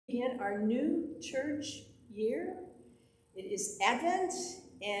Begin our new church year. It is Advent,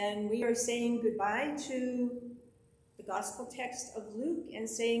 and we are saying goodbye to the gospel text of Luke and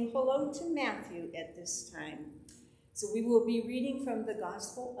saying hello to Matthew at this time. So we will be reading from the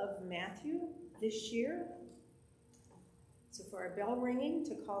Gospel of Matthew this year. So for our bell ringing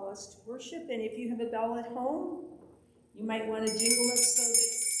to call us to worship, and if you have a bell at home, you might want to jingle it so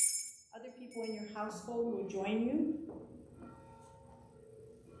that other people in your household will join you.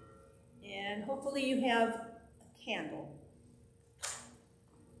 And hopefully you have a candle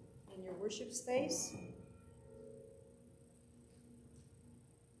in your worship space.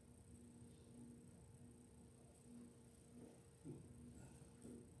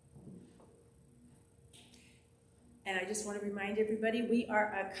 And I just want to remind everybody, we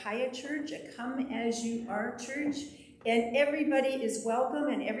are a Kaya church, a come as you are church, and everybody is welcome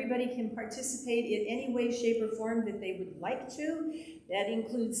and everybody can participate in any way, shape, or form that they would like to. That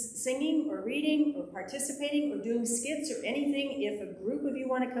includes singing or reading or participating or doing skits or anything. If a group of you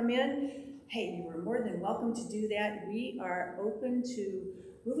want to come in, hey, you are more than welcome to do that. We are open to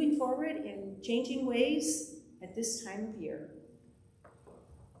moving forward in changing ways at this time of year.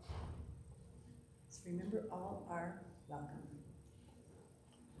 Remember, all are welcome.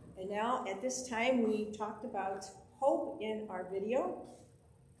 And now, at this time, we talked about hope in our video.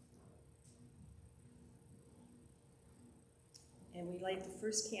 And we light the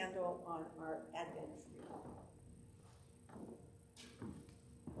first candle on our Advent tree.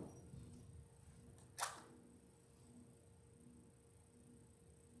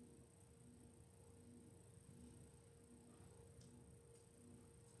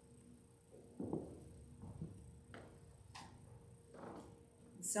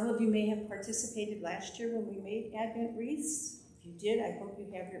 Some of you may have participated last year when we made Advent wreaths. If you did, I hope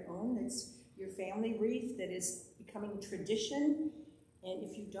you have your own. That's your family wreath that is becoming tradition. And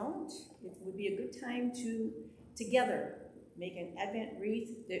if you don't, it would be a good time to together make an Advent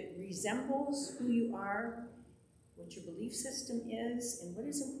wreath that resembles who you are, what your belief system is, and what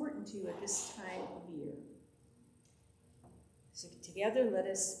is important to you at this time of year. So together, let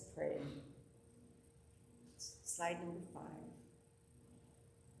us pray. Slide number 5.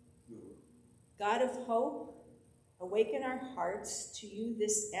 God of hope, awaken our hearts to you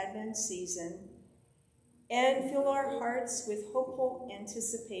this Advent season and fill our hearts with hopeful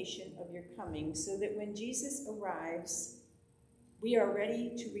anticipation of your coming so that when Jesus arrives, we are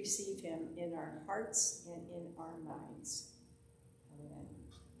ready to receive him in our hearts and in our minds. Amen.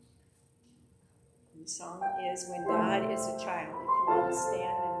 And the song is When God is a Child. If you want to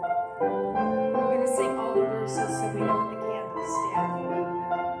stand, and we're going to sing all the verses so we know what the candles stand for.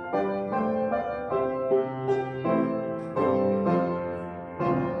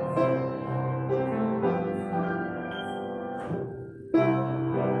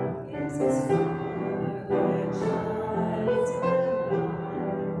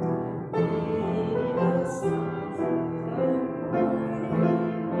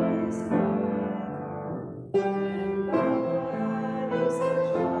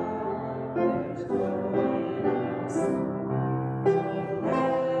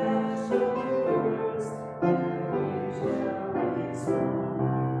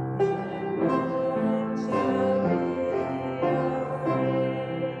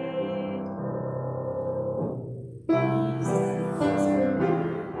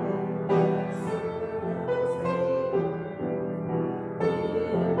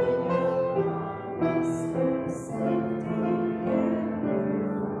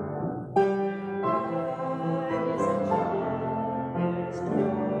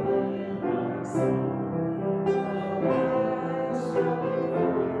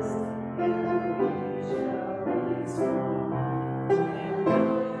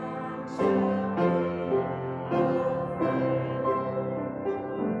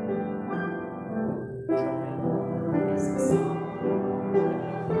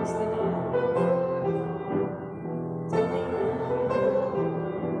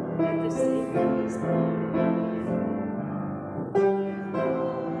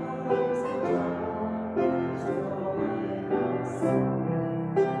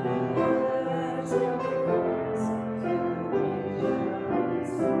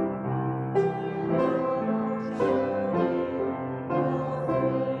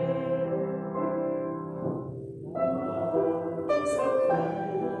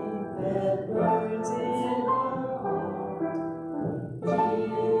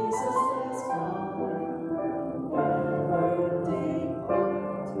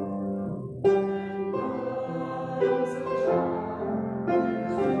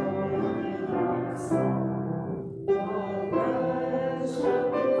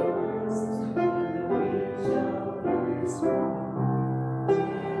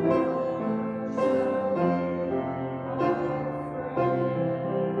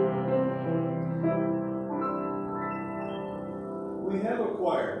 we have a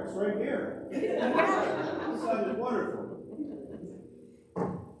choir. It's right here. It sounded wonderful.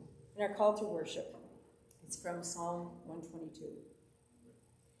 And our call to worship. It's from Psalm 122.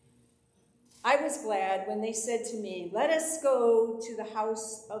 I was glad when they said to me, "Let us go to the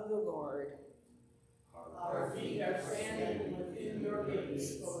house of the Lord." Our feet are standing within your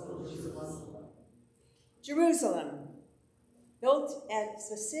gates, O Jerusalem. Jerusalem, built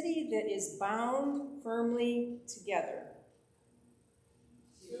as a city that is bound firmly together.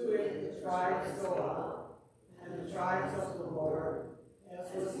 To it the tribes go up, and the tribes of the Lord,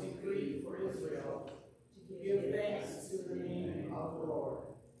 as was decreed for Israel, to give thanks to the name of the Lord.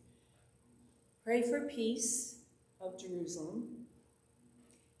 Pray for peace of Jerusalem.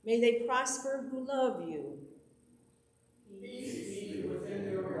 May they prosper who love you. Peace be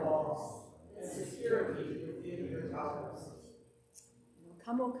within your walls, and security within your towers.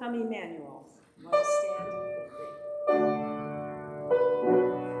 Come, O come, Emmanuel. Let us stand and pray.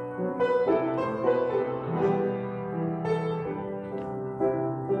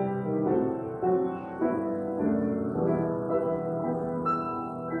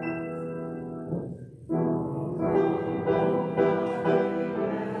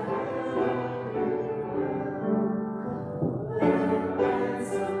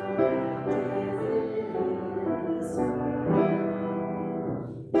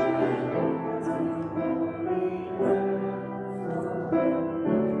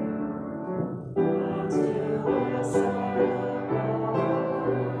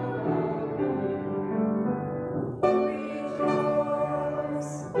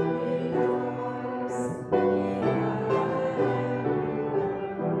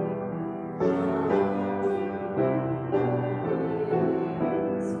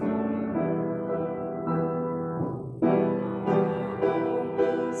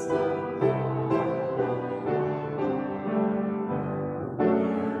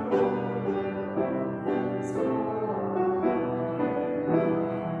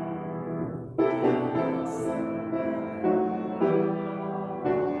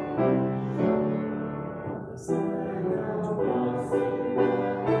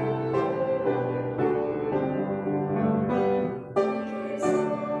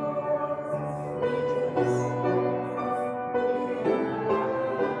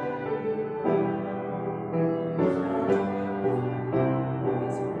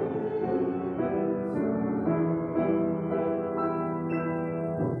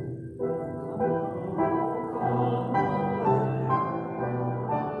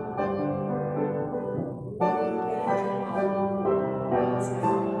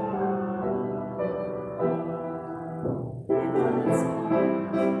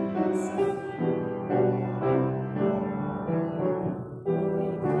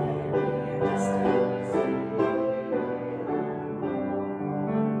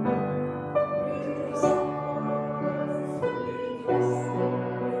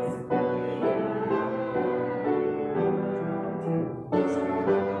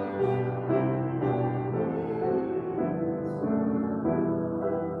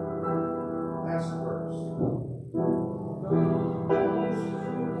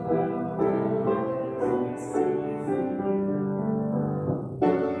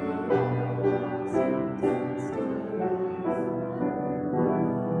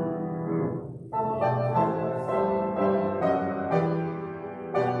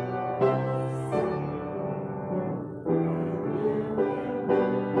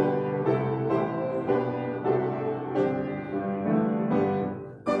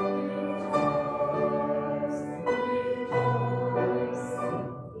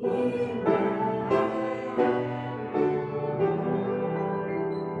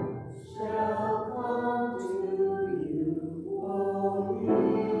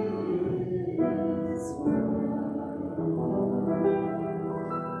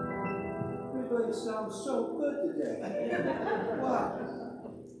 Sounds so good today. Wow.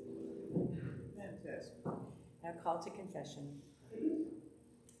 Fantastic. Now call to confession.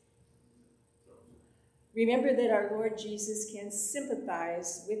 Remember that our Lord Jesus can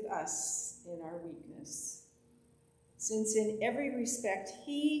sympathize with us in our weakness, since in every respect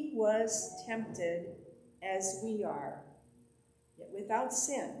he was tempted as we are, yet without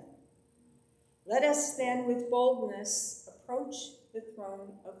sin. Let us then with boldness approach the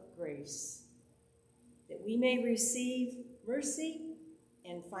throne of grace, that we may receive mercy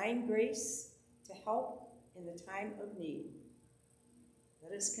and find grace to help in the time of need.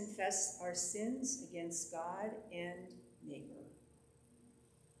 Let us confess our sins against God and neighbor.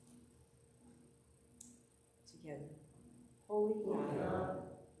 Together. Holy God,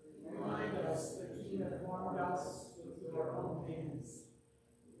 remind us that you have formed us with your own hands.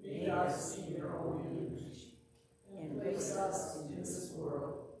 us in your own image, and place us in this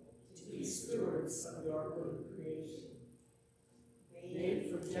world to be stewards of your good creation.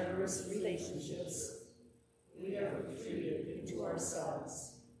 Made for generous relationships, we are retreated into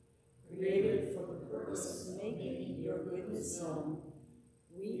ourselves, created for the purpose of making your goodness known.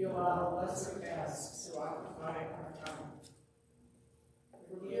 We allow lesser tasks to occupy our time.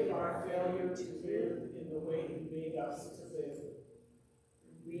 Forgive our failure to live in the way you made us to live.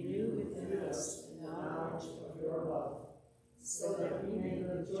 Renew within us the knowledge of your love, so that we may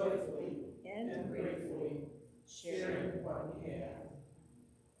live joyfully and gratefully, sharing what we have.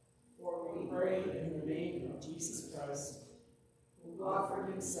 For we pray in the name of Jesus Christ, who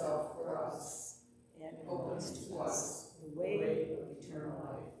offered himself for us and opens to us the way of eternal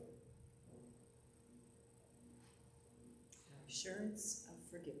life. Assurance of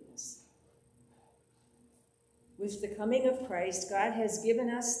forgiveness. With the coming of Christ, God has given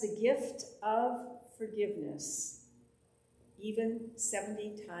us the gift of forgiveness, even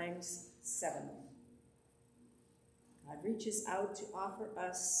 70 times 7. God reaches out to offer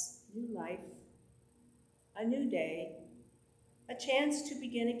us new life, a new day, a chance to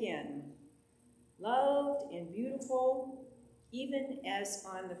begin again, loved and beautiful, even as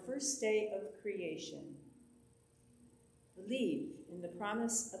on the first day of creation. Believe in the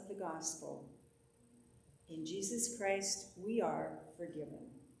promise of the gospel. In Jesus Christ, we are forgiven.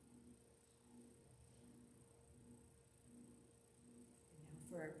 And now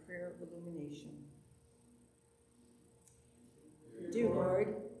for our prayer of illumination. Dear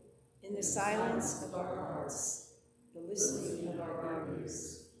Lord, in the silence of our hearts, the listening of our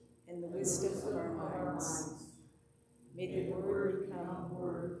ears, and the wisdom of our minds, may the word become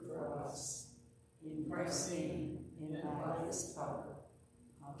word for us. In Christ's name and by his power.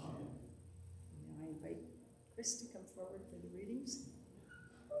 Amen. Now I invite Chris to come forward for the readings.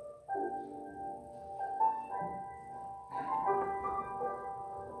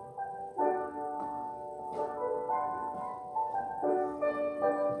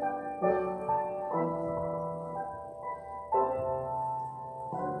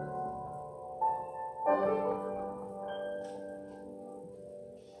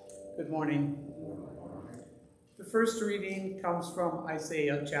 Good morning. The first reading comes from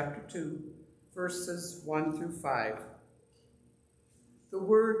Isaiah chapter 2, verses 1 through 5. The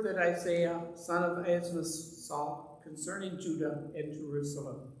word that Isaiah, son of Amos, saw concerning Judah and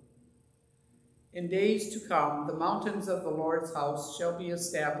Jerusalem. In days to come, the mountains of the Lord's house shall be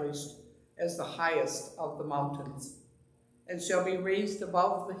established as the highest of the mountains, and shall be raised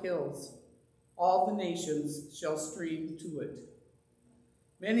above the hills. All the nations shall stream to it.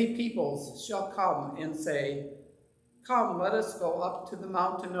 Many peoples shall come and say, Come, let us go up to the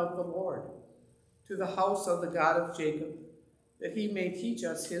mountain of the Lord, to the house of the God of Jacob, that he may teach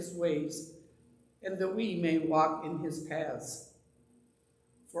us his ways, and that we may walk in his paths.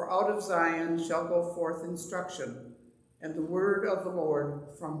 For out of Zion shall go forth instruction, and the word of the Lord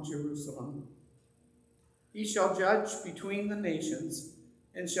from Jerusalem. He shall judge between the nations,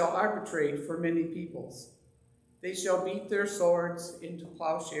 and shall arbitrate for many peoples. They shall beat their swords into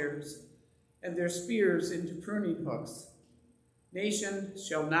plowshares, and their spears into pruning hooks. Nation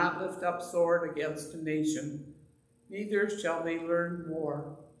shall not lift up sword against a nation, neither shall they learn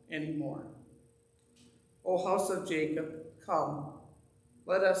war any more. O house of Jacob, come,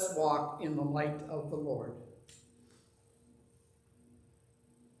 let us walk in the light of the Lord.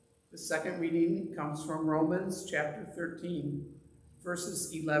 The second reading comes from Romans chapter 13,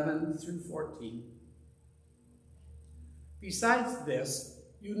 verses 11 through 14. Besides this,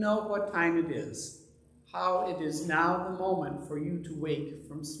 you know what time it is, how it is now the moment for you to wake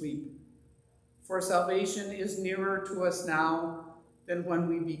from sleep. For salvation is nearer to us now than when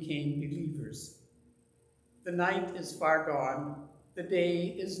we became believers. The night is far gone, the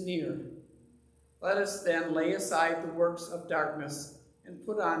day is near. Let us then lay aside the works of darkness and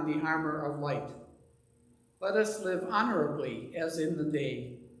put on the armor of light. Let us live honorably as in the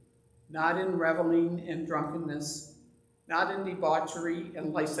day, not in reveling and drunkenness, not in debauchery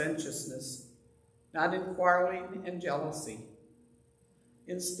and licentiousness, not in quarreling and jealousy.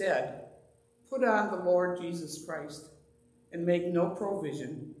 Instead, put on the Lord Jesus Christ and make no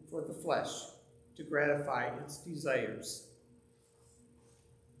provision for the flesh to gratify its desires.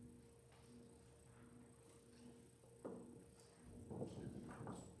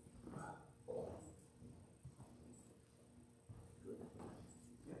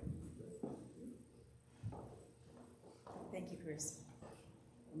 Thank you, Chris.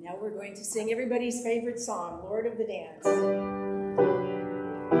 And now we're going to sing everybody's favorite song, Lord of the Dance.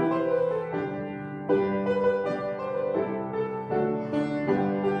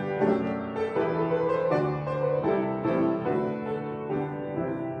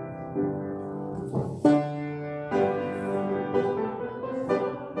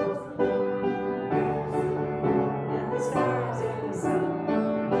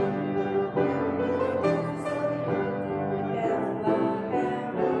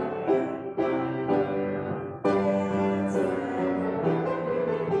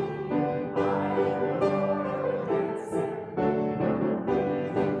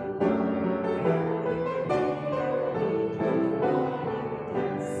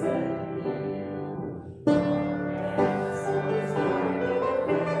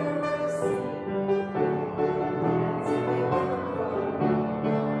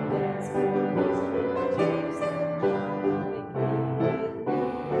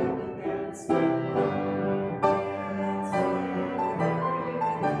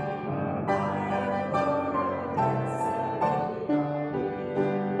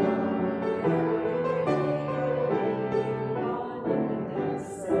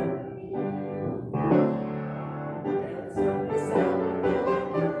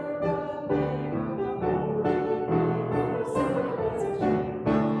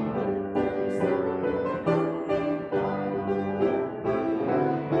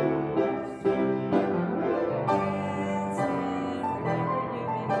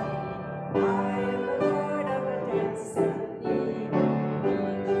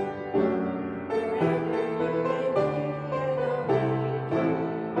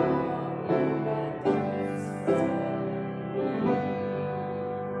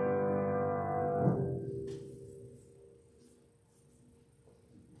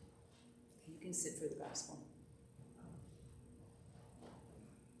 can sit for the gospel.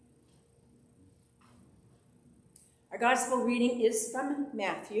 Our gospel reading is from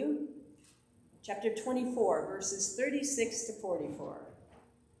Matthew, chapter 24, verses 36 to 44.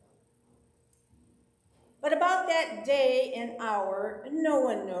 But about that day and hour no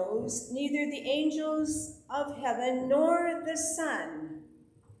one knows, neither the angels of heaven nor the Son,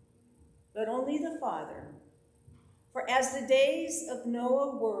 but only the Father. For as the days of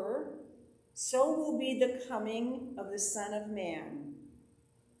Noah were, so will be the coming of the Son of Man.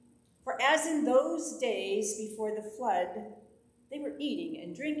 For as in those days before the flood, they were eating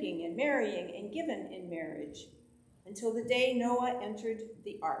and drinking and marrying and given in marriage, until the day Noah entered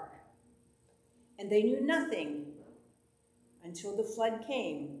the ark. And they knew nothing until the flood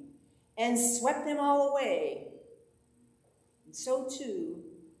came and swept them all away. And so too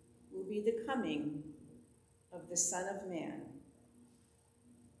will be the coming of the Son of Man.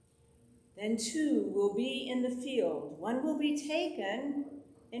 Then two will be in the field. One will be taken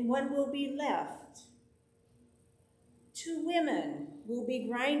and one will be left. Two women will be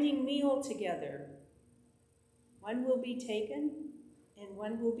grinding meal together. One will be taken and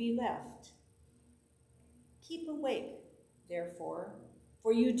one will be left. Keep awake, therefore,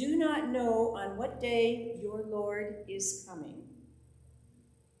 for you do not know on what day your Lord is coming.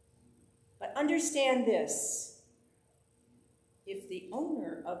 But understand this: if the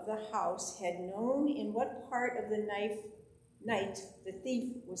owner of the house had known in what part of the night the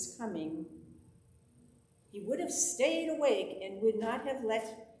thief was coming, he would have stayed awake and would not have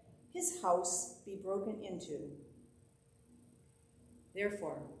let his house be broken into.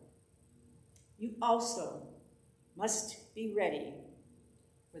 Therefore, you also must be ready,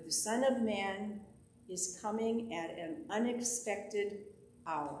 for the Son of Man is coming at an unexpected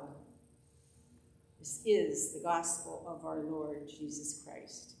hour. This is the gospel of our Lord Jesus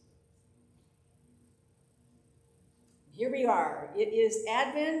Christ. Here we are. It is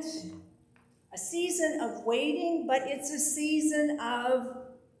Advent, a season of waiting, but it's a season of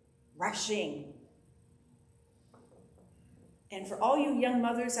rushing. And for all you young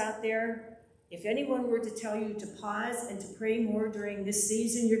mothers out there, if anyone were to tell you to pause and to pray more during this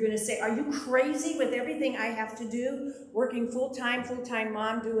season, you're going to say, are you crazy with everything I have to do? Working full-time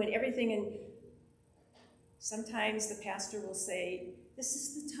mom, doing everything. And sometimes the pastor will say, this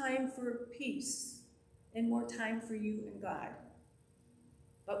is the time for peace and more time for you and God.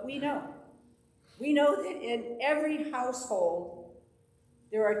 But we know that in every household,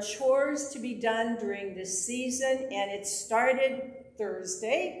 there are chores to be done during this season, and it started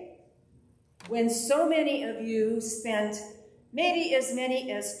Thursday, when so many of you spent maybe as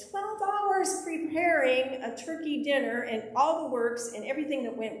many as 12 hours preparing a turkey dinner and all the works and everything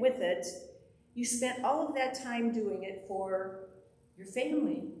that went with it. You spent all of that time doing it for your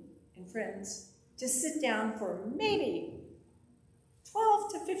family and friends to sit down for maybe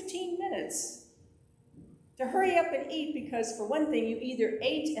 12 to 15 minutes to hurry up and eat, because for one thing, you either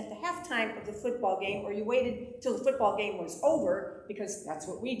ate at the halftime of the football game or you waited till the football game was over, because that's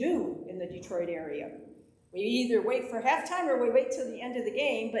what we do in the Detroit area. We either wait for halftime or we wait till the end of the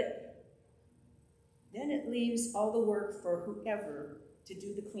game, but then it leaves all the work for whoever to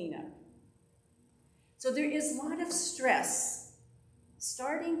do the cleanup. So there is a lot of stress,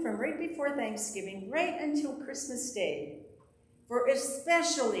 starting from right before Thanksgiving, right until Christmas Day, for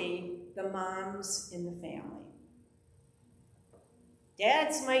especially the moms in the family.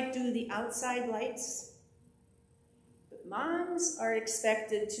 Dads might do the outside lights, but moms are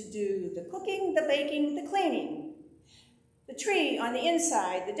expected to do the cooking, the baking, the cleaning, the tree on the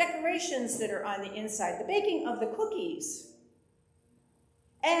inside, the decorations that are on the inside, the baking of the cookies.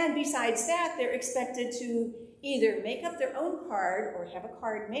 And besides that, they're expected to either make up their own card or have a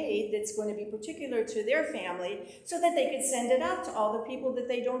card made that's going to be particular to their family so that they could send it out to all the people that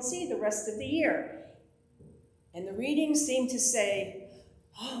they don't see the rest of the year. And the readings seem to say,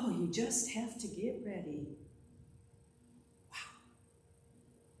 oh, you just have to get ready. Wow.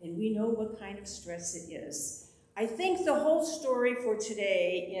 And we know what kind of stress it is. I think the whole story for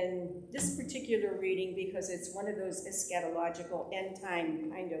today in this particular reading, because it's one of those eschatological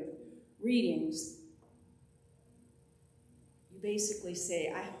end-time kind of readings, you basically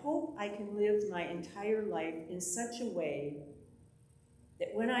say, I hope I can live my entire life in such a way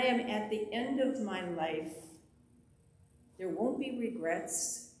that when I am at the end of my life, there won't be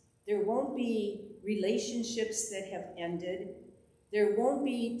regrets, there won't be relationships that have ended, there won't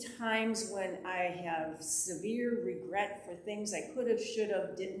be times when I have severe regret for things I could have, should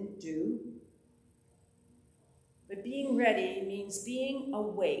have, didn't do. But being ready means being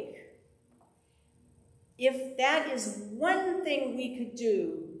awake. If that is one thing we could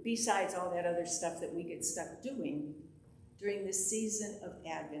do besides all that other stuff that we get stuck doing during this season of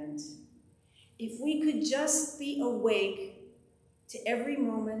Advent, if we could just be awake to every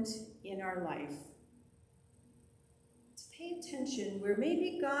moment in our life, to pay attention where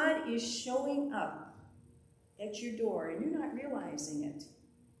maybe God is showing up at your door and you're not realizing it.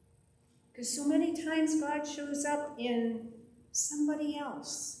 Because so many times God shows up in somebody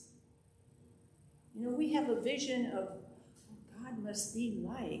else. You know, we have a vision of what God must be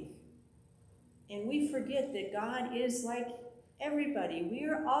like. And we forget that God is like everybody. We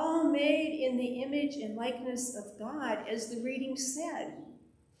are all made in the image and likeness of God, as the reading said.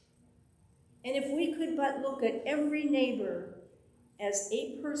 And if we could but look at every neighbor as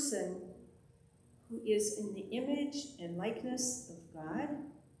a person who is in the image and likeness of God,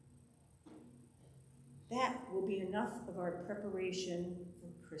 that will be enough of our preparation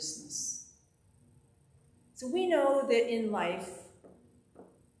for Christmas. So we know that in life,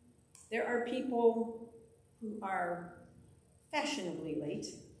 there are people who are fashionably late,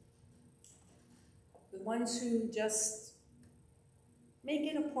 the ones who just make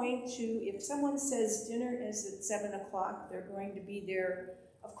it a point to, if someone says dinner is at 7 o'clock, they're going to be there,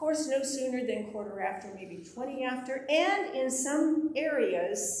 of course, no sooner than quarter after, maybe 20 after, and in some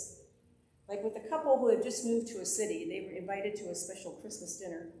areas, like with the couple who had just moved to a city, they were invited to a special Christmas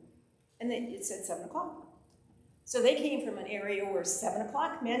dinner, and it said 7 o'clock. So they came from an area where 7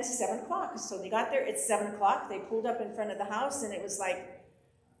 o'clock meant 7 o'clock. So they got there at 7 o'clock. They pulled up in front of the house, and it was like,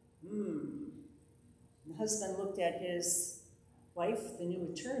 The husband looked at his wife, the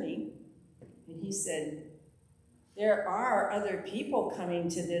new attorney, and he said, "There are other people coming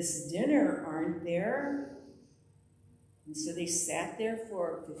to this dinner, aren't there?" And so they sat there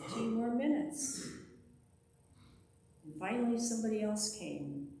for 15 more minutes. And finally, somebody else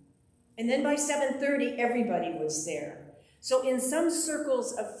came. And then by 7:30, everybody was there. So in some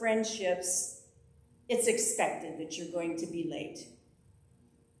circles of friendships, it's expected that you're going to be late.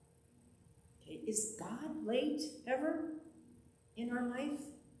 Okay, is God late ever in our life?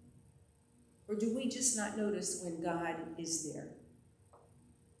 Or do we just not notice when God is there?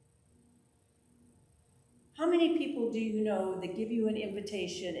 How many people do you know that give you an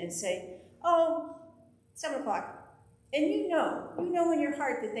invitation and say, "Oh, 7 o'clock. And you know in your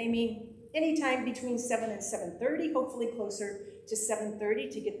heart that they mean anytime between 7 and 7:30, hopefully closer to 7:30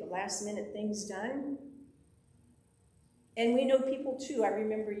 to get the last minute things done. And we know people too. I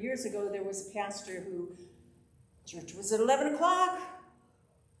remember years ago there was a pastor who, church was at 11 o'clock.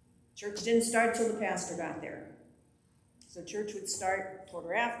 Church didn't start till the pastor got there. So church would start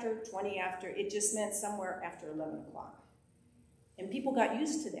quarter after, 20 after. It just meant somewhere after 11 o'clock. And people got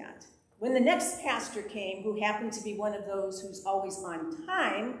used to that. When the next pastor came, who happened to be one of those who's always on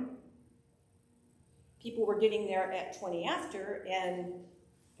time, people were getting there at 20 after, and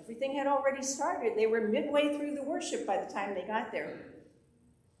everything had already started. They were midway through the worship by the time they got there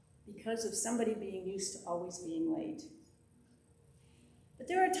because of somebody being used to always being late. But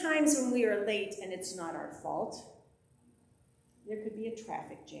there are times when we are late and it's not our fault. There could be a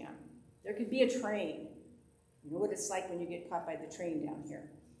traffic jam. There could be a train. You know what it's like when you get caught by the train down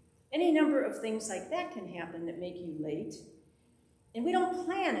here. Any number of things like that can happen that make you late. And we don't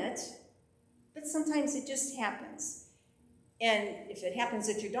plan it, but sometimes it just happens. And if it happens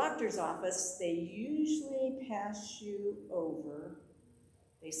at your doctor's office, they usually pass you over.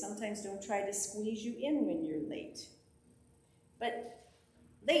 They sometimes don't try to squeeze you in when you're late. But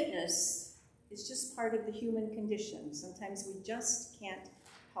lateness is just part of the human condition. Sometimes we just can't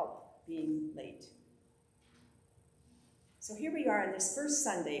help being late. So here we are on this first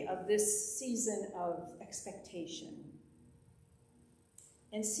Sunday of this season of expectation.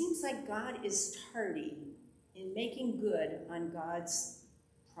 And it seems like God is tardy in making good on God's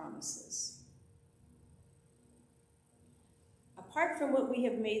promises. Apart from what we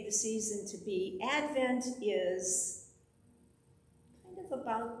have made the season to be, Advent is kind of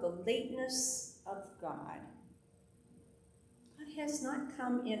about the lateness of God. God has not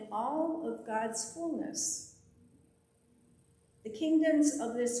come in all of God's fullness. The kingdoms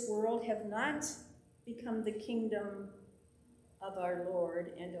of this world have not become the kingdom of our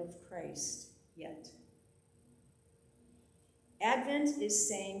Lord and of Christ yet. Advent is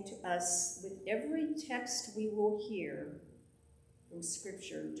saying to us, with every text we will hear from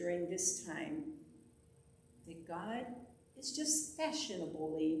Scripture during this time, that God is just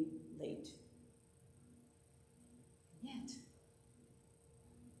fashionably late. Yet,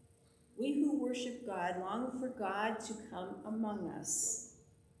 we who worship God long for God to come among us,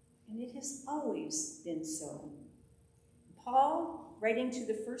 and it has always been so. Paul, writing to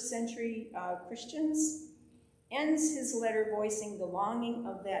the first century Christians, ends his letter voicing the longing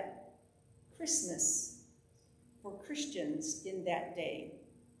of that Christmas for Christians in that day.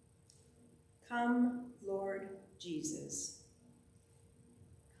 Come, Lord Jesus,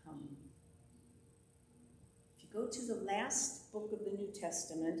 come. If you go to the last book of the New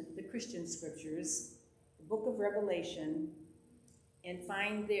Testament, the Christian scriptures, the book of Revelation, and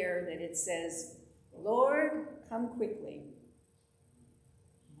find there that it says, Lord, come quickly.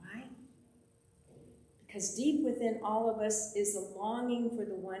 Why? Because deep within all of us is a longing for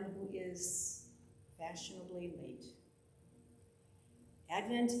the one who is fashionably late.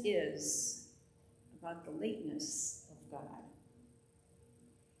 Advent is about the lateness of God.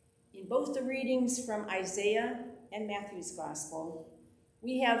 In both the readings from Isaiah and Matthew's Gospel,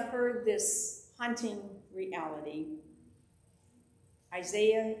 we have heard this haunting reality.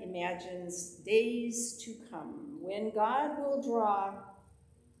 Isaiah imagines days to come when God will draw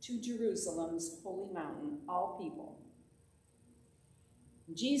to Jerusalem's holy mountain all people.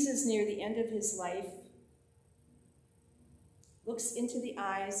 Jesus, near the end of his life, looks into the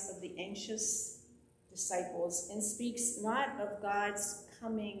eyes of the anxious disciples and speaks not of God's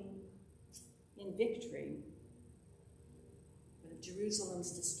coming in victory, but of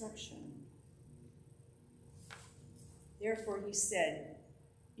Jerusalem's destruction. Therefore he said,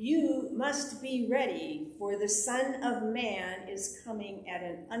 "You must be ready, for the Son of Man is coming at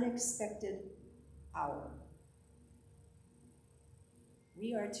an unexpected hour."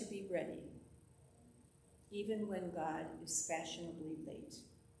 We are to be ready, even when God is fashionably late.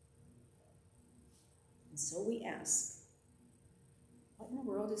 And so we ask, what in the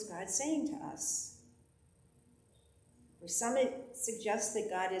world is God saying to us? For some, it suggests that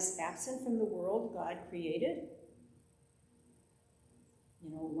God is absent from the world God created. You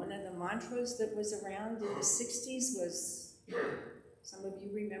know, one of the mantras that was around in the 60s was, some of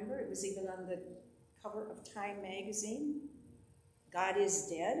you remember, it was even on the cover of Time magazine, God is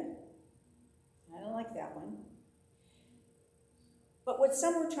dead. I don't like that one. But what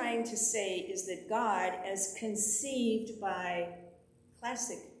some were trying to say is that God, as conceived by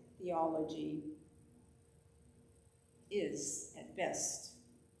classic theology, is, at best,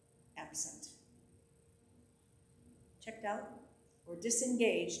 absent, checked out, or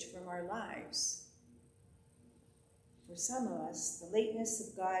disengaged from our lives. For some of us, the lateness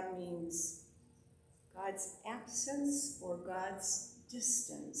of God means God's absence or God's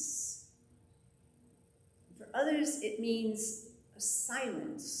distance. For others, it means a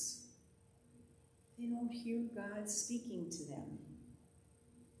silence. They don't hear God speaking to them.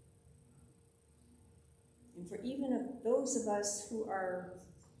 And for even those of us who are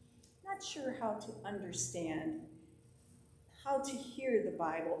not sure how to understand how to hear the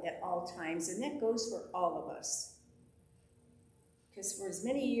Bible at all times, and that goes for all of us. Because for as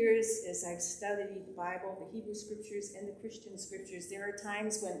many years as I've studied the Bible, the Hebrew scriptures and the Christian scriptures, there are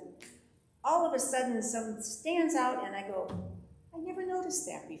times when all of a sudden something stands out and I go, I never noticed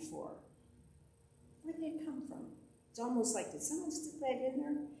that before. Where did it come from? It's almost like, did someone stick that in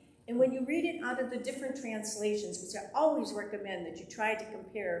there? And when you read it out of the different translations, which I always recommend that you try to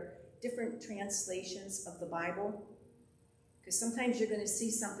compare different translations of the Bible, because sometimes you're going to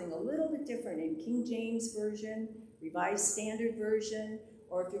see something a little bit different in King James Version, Revised Standard Version,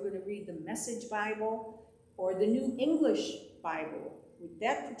 or if you're going to read the Message Bible, or the New English Bible. With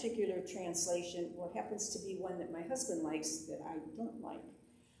that particular translation, what happens to be one that my husband likes that I don't like.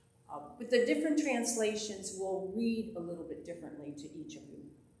 But the different translations will read a little bit differently to each of you.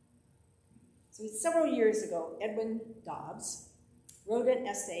 So several years ago, Edwin Dobbs wrote an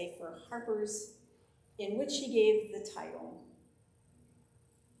essay for Harper's in which he gave the title,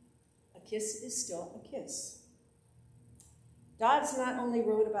 "A Kiss is Still a Kiss." Dobbs not only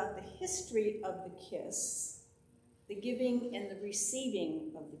wrote about the history of the kiss, the giving and the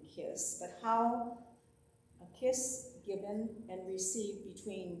receiving of the kiss, but how a kiss given and received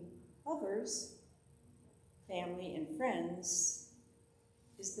between lovers, family, and friends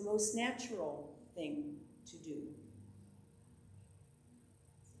is the most natural thing to do.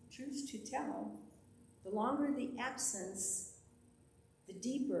 Truth to tell, the longer the absence, the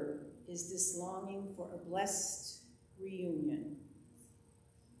deeper is this longing for a blessed reunion.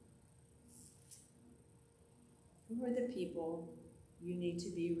 Who are the people you need to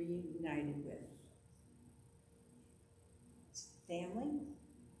be reunited with? Family?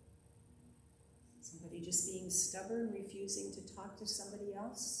 Somebody just being stubborn, refusing to talk to somebody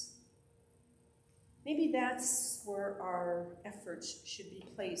else? Maybe that's where our efforts should be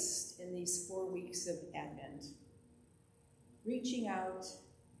placed in these 4 weeks of Advent. Reaching out,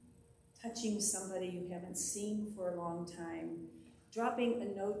 touching somebody you haven't seen for a long time, dropping a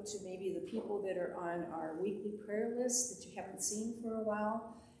note to maybe the people that are on our weekly prayer list that you haven't seen for a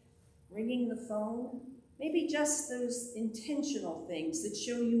while, ringing the phone, maybe just those intentional things that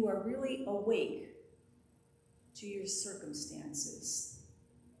show you are really awake to your circumstances.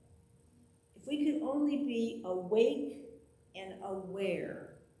 If we could only be awake and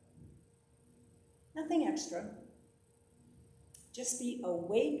aware, nothing extra, just be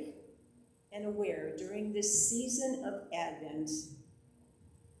awake and aware during this season of Advent,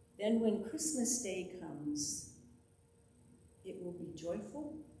 then when Christmas Day comes, it will be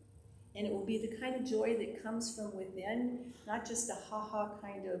joyful, and it will be the kind of joy that comes from within, not just a ha-ha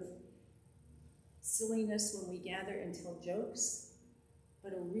kind of silliness when we gather and tell jokes,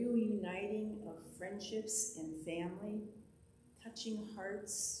 but a real uniting of friendships and family, touching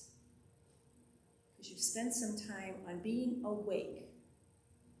hearts, because you've spent some time on being awake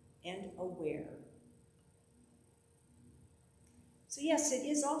and aware. So yes, it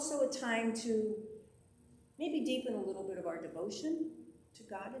is also a time to maybe deepen a little bit of our devotion to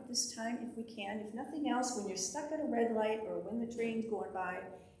God at this time, if we can. If nothing else, when you're stuck at a red light or when the train's going by,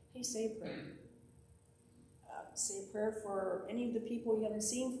 hey, say a prayer. Say a prayer for any of the people you haven't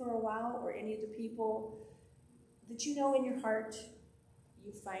seen for a while, or any of the people that you know in your heart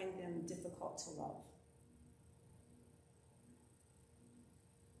you find them difficult to love.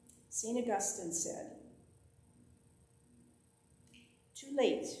 St. Augustine said, "Too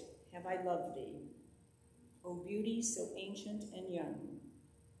late have I loved thee, O beauty so ancient and young.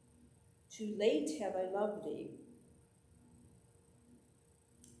 Too late have I loved thee.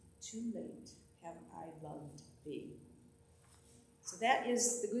 Too late have I loved thee." So that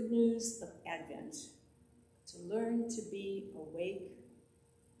is the good news of Advent, to learn to be awake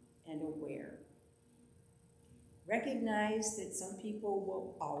and aware. Recognize that some people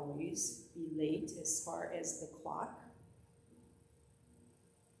will always be late as far as the clock.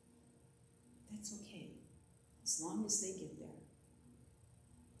 That's okay, as long as they get there.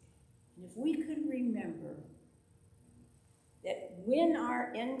 And if we could remember that when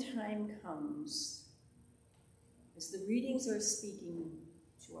our end time comes, as the readings are speaking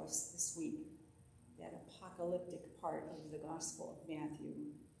to us this week, that apocalyptic part of the Gospel of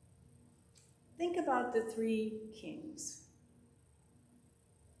Matthew, think about the three kings.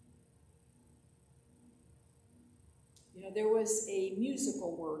 You know, there was a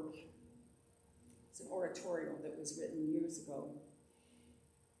musical work, it's an oratorio that was written years ago,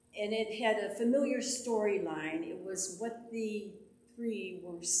 and it had a familiar storyline. It was what the three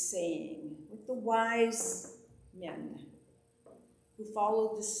were saying, with the wise men who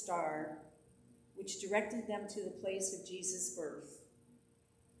followed the star, which directed them to the place of Jesus' birth.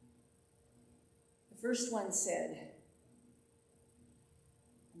 The first one said,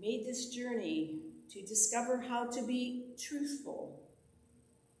 "I made this journey to discover how to be truthful.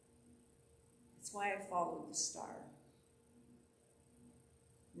 That's why I followed the star."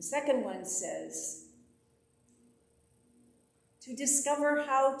 The second one says, "To discover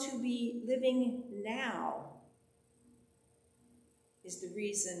how to be living now is the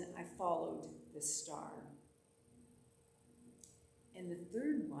reason I followed the star." And the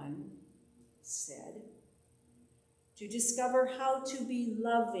third one said, "To discover how to be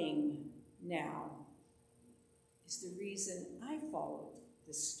loving now is the reason I followed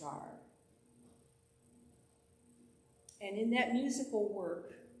the star." And in that musical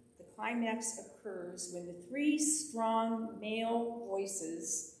work, the climax occurs when the three strong male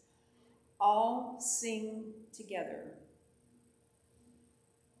voices all sing together.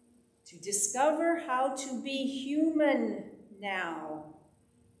 "To discover how to be human now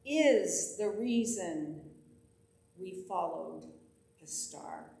is the reason we followed the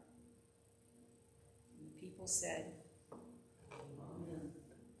star." And the people said, "Amen."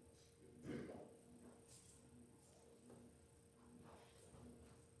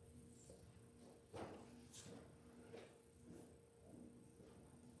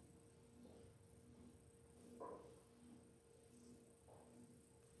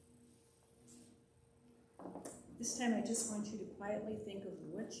 This time I just want you to quietly think of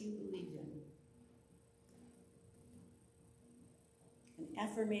what you believe in. An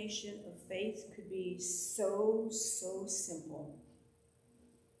affirmation of faith could be so simple.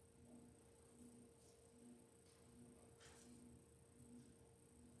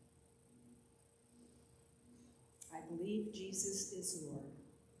 I believe Jesus is Lord.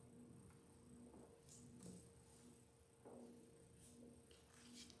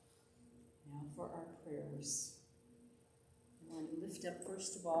 Now for our prayers. I want to lift up,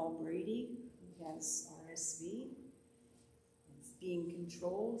 first of all, Brady, who has RSV. It's being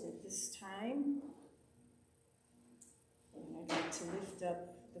controlled at this time. And I'd like to lift up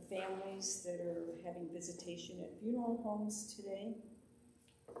the families that are having visitation at funeral homes today.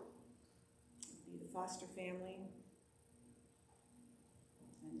 It'd be the Foster family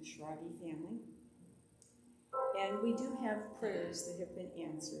and the Shragi family. And we do have prayers that have been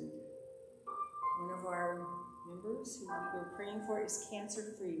answered. One of our members who we were praying for is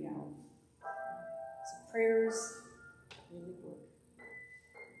cancer-free now. So prayers really work.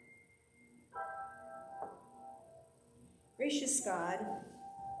 Gracious God,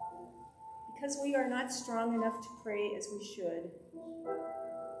 because we are not strong enough to pray as we should,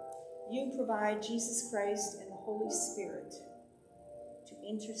 you provide Jesus Christ and the Holy Spirit to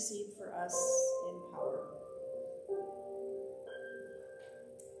intercede for us in power.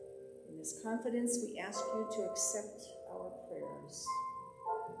 In this confidence, we ask you to accept our prayers.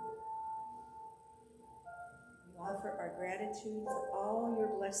 We offer our gratitude for all your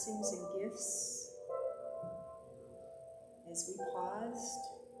blessings and gifts as we paused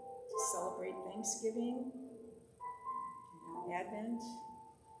to celebrate Thanksgiving and now Advent.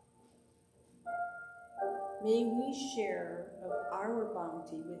 May we share of our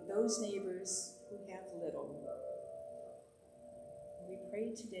bounty with those neighbors who have little. We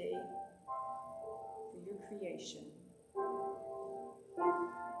pray today for your creation.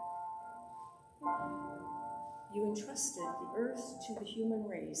 You entrusted the earth to the human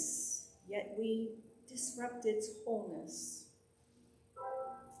race, yet we disrupt its wholeness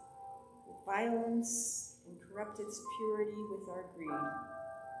with violence and corrupt its purity with our greed.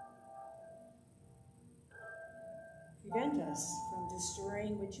 Prevent us from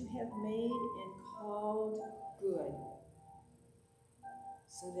destroying what you have made and called good,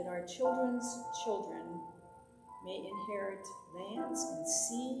 so that our children's children may inherit lands and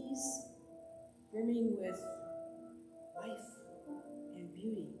seas brimming with life and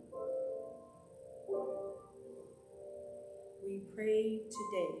beauty. We pray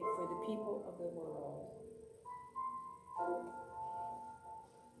today for the people of the world.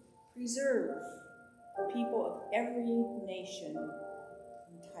 Preserve the people of every nation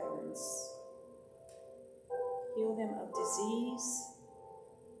from tyrants. Heal them of disease.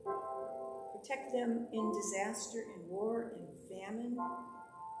 Protect them in disaster and war and famine.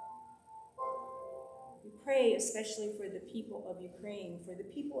 We pray especially for the people of Ukraine, for the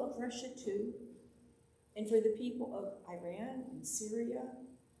people of Russia too, and for the people of Iran and Syria.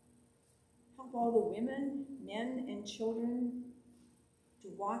 Help all the women, men, and children to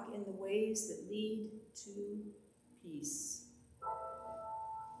walk in the ways that lead to peace.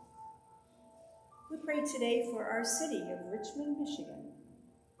 We pray today for our city of Richmond, Michigan.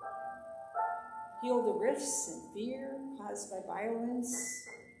 Heal the rifts and fear caused by violence,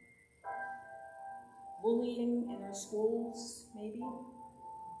 bullying in our schools, maybe.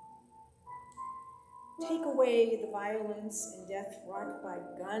 Take away the violence and death wrought by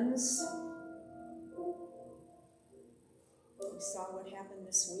guns. We saw what happened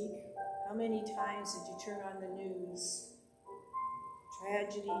this week. How many times did you turn on the news?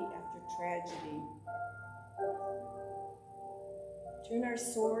 Tragedy after tragedy. Turn our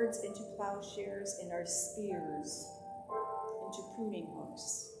swords into plowshares and our spears into pruning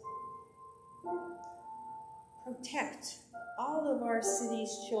hooks. Protect all of our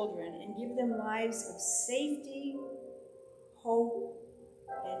city's children and give them lives of safety, hope,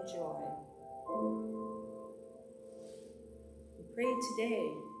 and joy. We pray today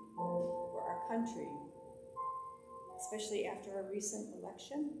for our country, especially after our recent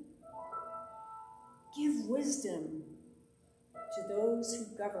election. Give wisdom to those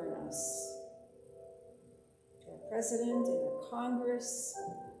who govern us, to our president and our Congress,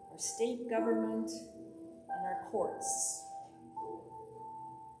 our state government, and our courts.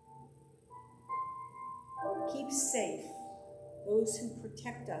 Keep safe those who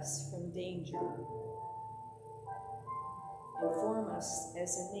protect us from danger. Inform us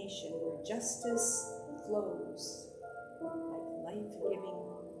as a nation where justice flows like life-giving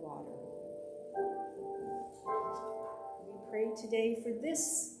water. We pray today for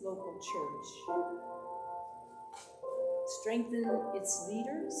this local church. Strengthen its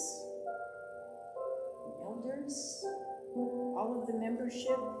leaders, elders, all of the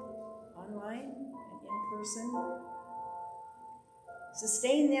membership, online and in person.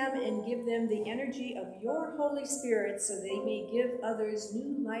 Sustain them and give them the energy of your Holy Spirit so they may give others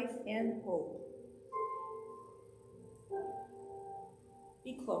new life and hope.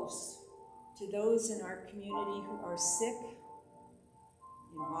 Be close to those in our community who are sick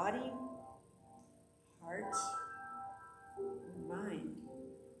in body, heart, and mind.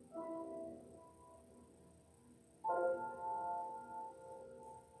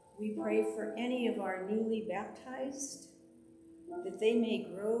 We pray for any of our newly baptized that they may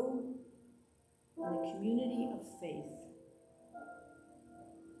grow in the community of faith.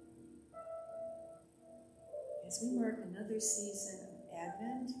 As we mark another season of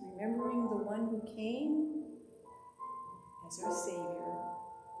Advent, remembering the one who came as our Savior,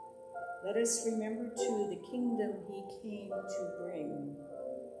 let us remember too the kingdom he came to bring.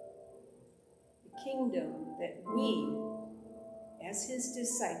 The kingdom that we, as his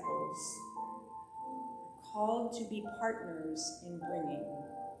disciples, are called to be partners in bringing.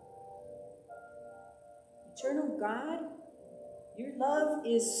 Eternal God, your love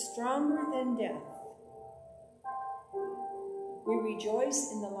is stronger than death. We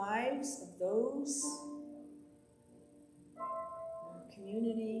rejoice in the lives of those in our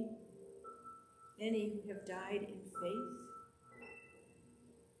community, many who have died in faith.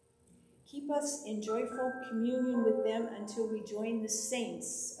 Keep us in joyful communion with them until we join the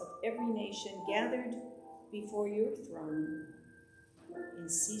saints of every nation gathered before your throne in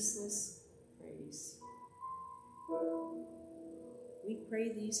ceaseless praise. We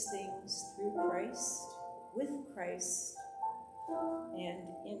pray these things through Christ, with Christ, and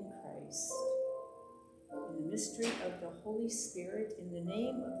in Christ. In the mystery of the Holy Spirit, in the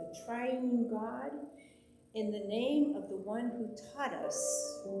name of the triune God, in the name of the one who taught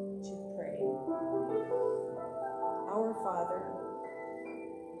us to pray. Our Father,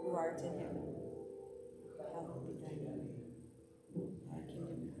 who art in heaven, hallowed be thy name. Thy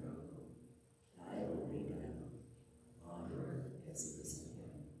kingdom come, thy will be done, on earth as it is in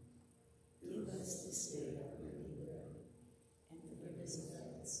heaven. Give us this day our daily bread, and forgive us our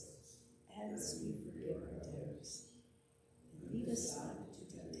debts, as we forgive our debtors. And lead us not into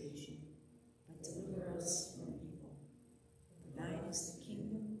temptation, but deliver us from evil. For thine is the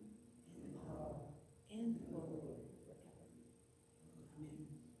kingdom, and the power, and the glory forever. Amen.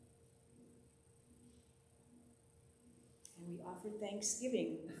 And we offer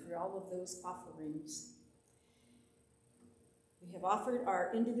thanksgiving for all of those offerings. We have offered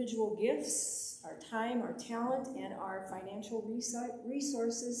our individual gifts, our time, our talent, and our financial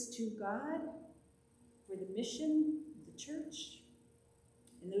resources to God for the mission of the church.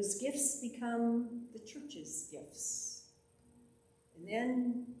 And those gifts become the church's gifts. And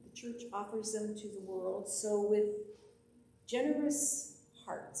then the church offers them to the world. So with generous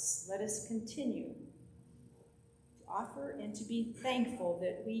hearts, let us continue to offer and to be thankful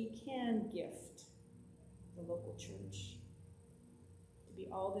that we can gift the local church to be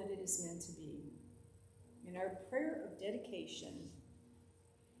all that it is meant to be. In our prayer of dedication,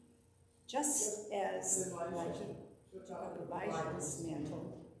 just as Elijah took up Elijah's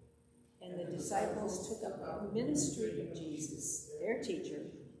mantle, and the disciples took up the ministry of Jesus, their teacher,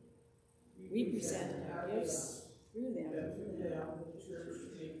 we present our gifts through them. And through them, the church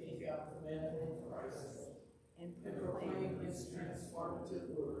may take up the mantle of Christ And proclaim his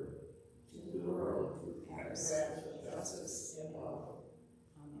transformative word to the world through acts of justice and love.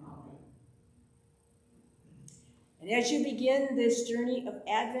 Amen. And as you begin this journey of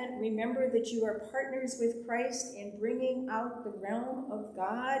Advent, remember that you are partners with Christ in bringing out the realm of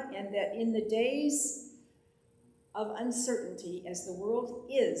God, and that in the days of uncertainty, as the world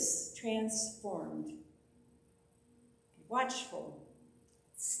is transformed, be watchful,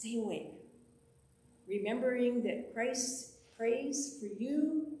 stay awake, remembering that Christ prays for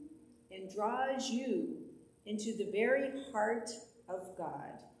you and draws you into the very heart of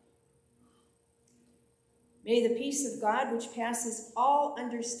God. May the peace of God, which passes all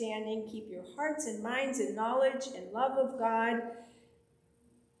understanding, keep your hearts and minds in knowledge and love of God.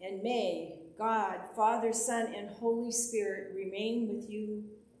 And may God, Father, Son, and Holy Spirit remain with you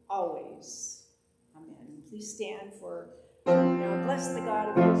always. Amen. Please stand for now. Bless the God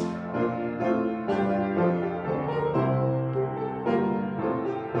of Israel.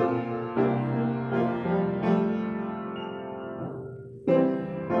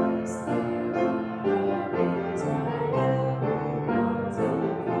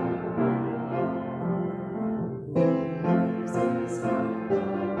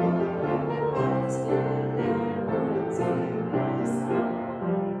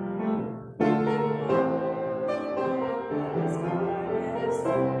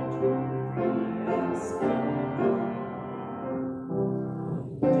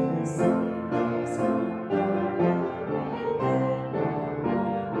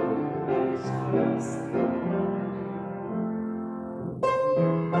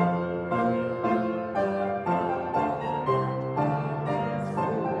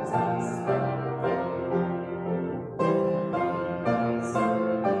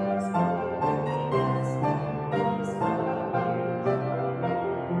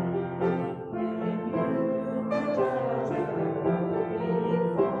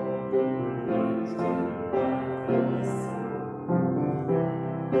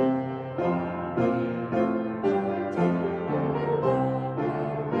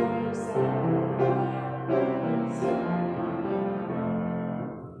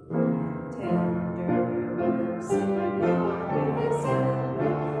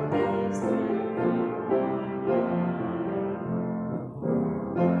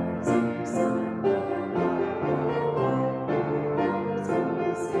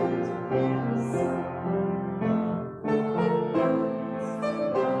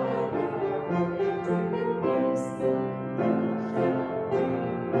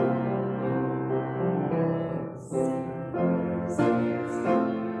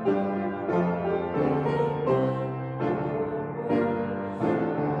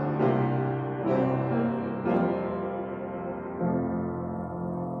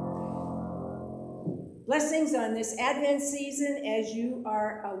 blessings on this Advent season as you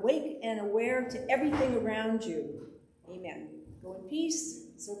are awake and aware to everything around you. Amen. Go in peace.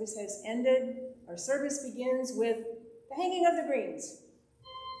 Service has ended. Our service begins with the hanging of the greens.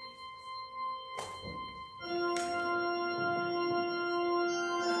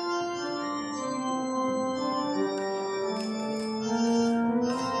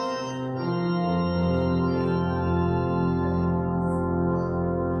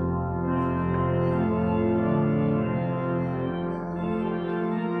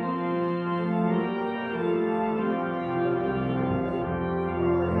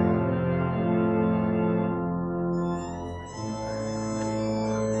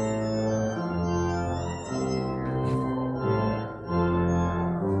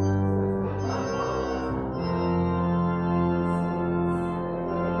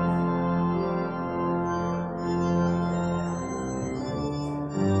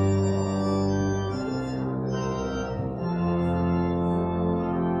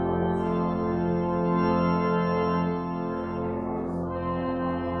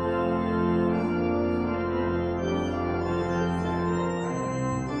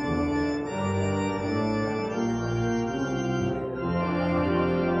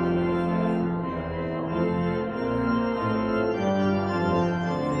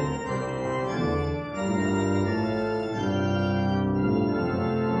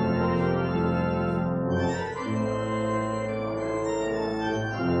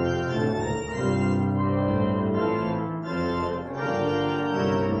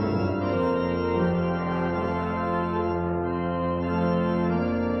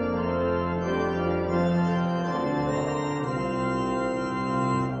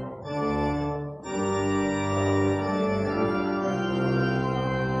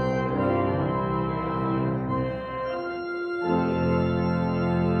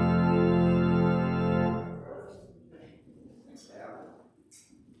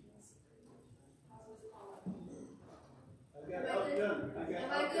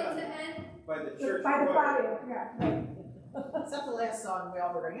 By the fire, yeah. Except the last song, we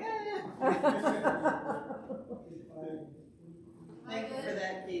all were going, Thank you for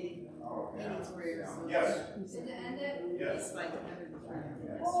that, Katie. Katie's prayers. Yes. Did it end it? Yes. It's like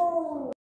 103. Oh.